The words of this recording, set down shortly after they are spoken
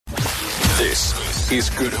This is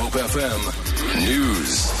Good Hope FM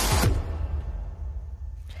News.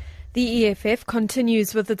 The EFF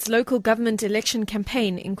continues with its local government election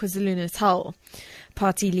campaign in KwaZulu-Natal.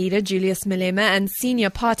 Party leader Julius Malema and senior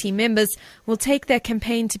party members will take their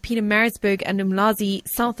campaign to Pietermaritzburg and Umlazi,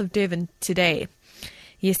 south of Durban, today.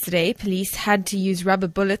 Yesterday, police had to use rubber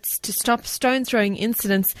bullets to stop stone-throwing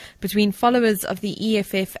incidents between followers of the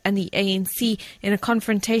EFF and the ANC in a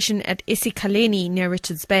confrontation at eSikaleni near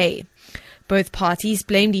Richards Bay. Both parties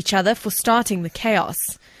blamed each other for starting the chaos.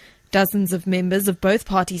 Dozens of members of both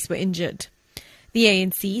parties were injured. The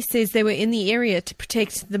ANC says they were in the area to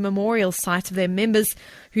protect the memorial site of their members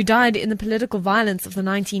who died in the political violence of the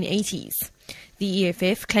 1980s. The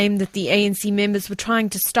EFF claimed that the ANC members were trying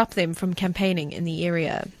to stop them from campaigning in the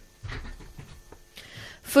area.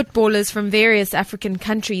 Footballers from various African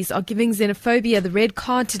countries are giving xenophobia the red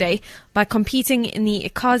card today by competing in the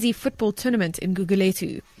Ikazi football tournament in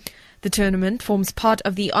Gugulethu. The tournament forms part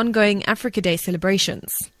of the ongoing Africa Day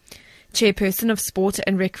celebrations. Chairperson of Sport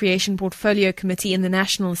and Recreation Portfolio Committee in the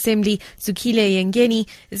National Assembly, Zukile Yengeni,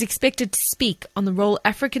 is expected to speak on the role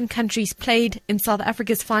African countries played in South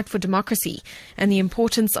Africa's fight for democracy and the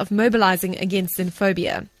importance of mobilizing against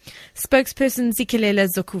xenophobia. Spokesperson Zikelela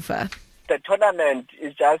Zokufa. The tournament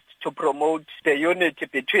is just to promote the unity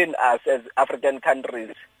between us as African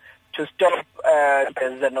countries, to stop the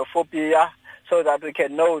xenophobia so that we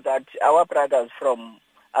can know that our brothers from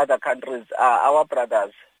other countries are our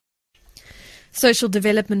brothers. Social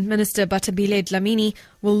Development Minister Batabile Dlamini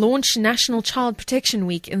will launch National Child Protection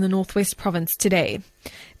Week in the Northwest Province today.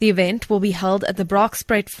 The event will be held at the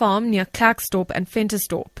Braakspruit Farm near Klerksdorp and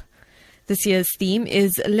Ventersdorp. This year's theme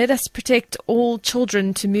is Let Us Protect All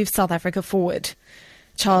Children to Move South Africa Forward.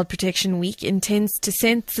 Child Protection Week intends to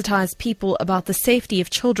sensitize people about the safety of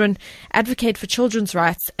children, advocate for children's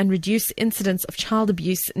rights, and reduce incidents of child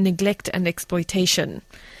abuse, neglect, and exploitation.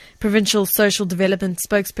 Provincial Social Development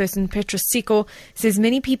spokesperson Petrus Siko says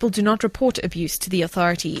many people do not report abuse to the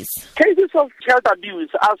authorities. Cases of child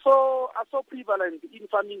abuse are so prevalent in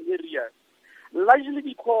farming areas, largely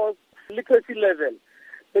because literacy level.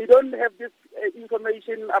 They don't have this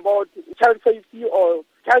information about child safety or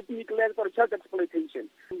child neglect or child exploitation.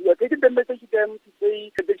 We are taking the message to them to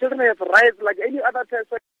say that the children have rights like any other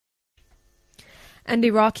person. And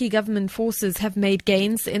Iraqi government forces have made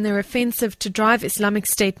gains in their offensive to drive Islamic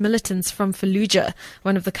State militants from Fallujah,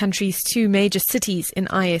 one of the country's two major cities, in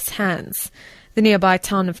IS hands. The nearby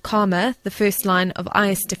town of Karma, the first line of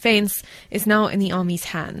IS defense, is now in the army's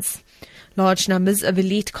hands. Large numbers of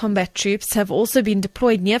elite combat troops have also been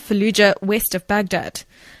deployed near Fallujah, west of Baghdad.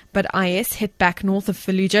 But IS hit back north of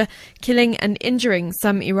Fallujah, killing and injuring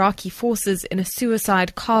some Iraqi forces in a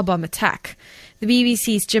suicide car bomb attack. The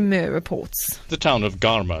BBC's Jim Muir reports. The town of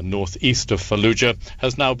Garma, northeast of Fallujah,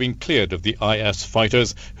 has now been cleared of the IS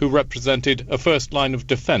fighters who represented a first line of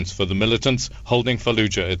defense for the militants holding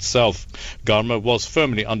Fallujah itself. Garma was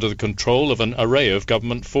firmly under the control of an array of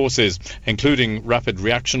government forces, including rapid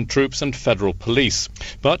reaction troops and federal police.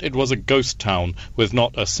 But it was a ghost town with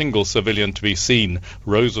not a single civilian to be seen,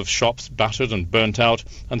 rows of shops battered and burnt out,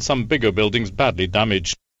 and some bigger buildings badly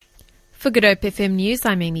damaged. For Good Hope FM News,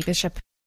 I'm Amy Bishop.